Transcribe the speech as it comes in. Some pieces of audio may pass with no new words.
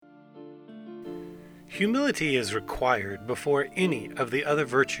Humility is required before any of the other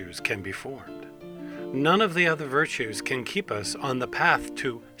virtues can be formed. None of the other virtues can keep us on the path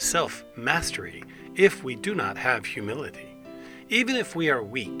to self-mastery if we do not have humility. Even if we are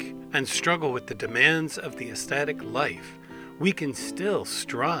weak and struggle with the demands of the aesthetic life, we can still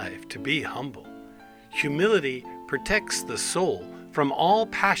strive to be humble. Humility protects the soul from all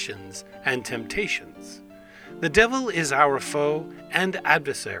passions and temptations. The devil is our foe and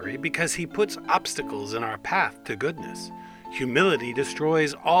adversary because he puts obstacles in our path to goodness. Humility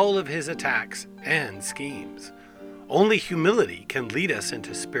destroys all of his attacks and schemes. Only humility can lead us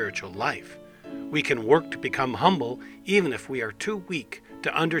into spiritual life. We can work to become humble even if we are too weak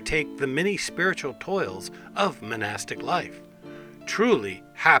to undertake the many spiritual toils of monastic life. Truly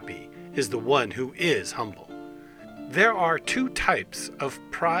happy is the one who is humble. There are two types of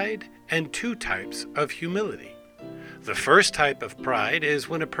pride and two types of humility. The first type of pride is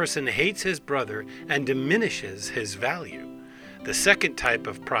when a person hates his brother and diminishes his value. The second type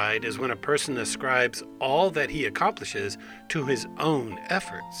of pride is when a person ascribes all that he accomplishes to his own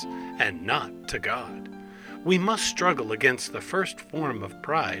efforts and not to God. We must struggle against the first form of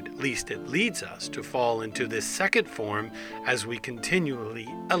pride, lest it leads us to fall into this second form as we continually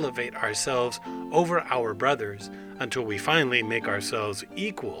elevate ourselves over our brothers until we finally make ourselves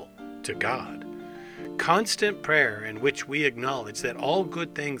equal to God. Constant prayer in which we acknowledge that all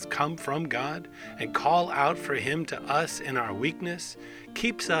good things come from God and call out for Him to us in our weakness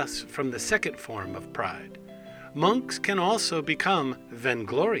keeps us from the second form of pride. Monks can also become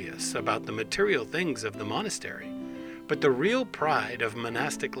vainglorious about the material things of the monastery, but the real pride of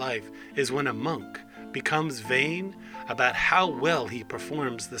monastic life is when a monk becomes vain about how well he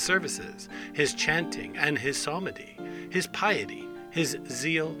performs the services, his chanting and his psalmody, his piety, his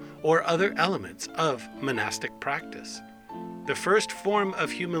zeal, or other elements of monastic practice. The first form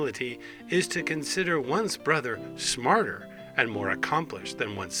of humility is to consider one's brother smarter and more accomplished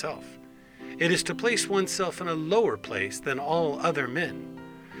than oneself. It is to place oneself in a lower place than all other men.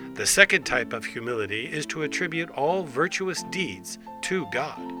 The second type of humility is to attribute all virtuous deeds to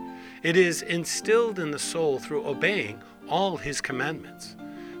God. It is instilled in the soul through obeying all His commandments.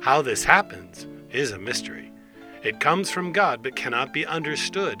 How this happens is a mystery. It comes from God but cannot be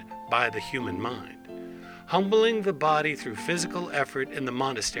understood by the human mind. Humbling the body through physical effort in the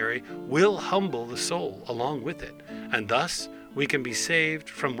monastery will humble the soul along with it, and thus we can be saved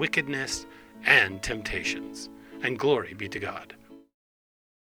from wickedness and temptations. And glory be to God.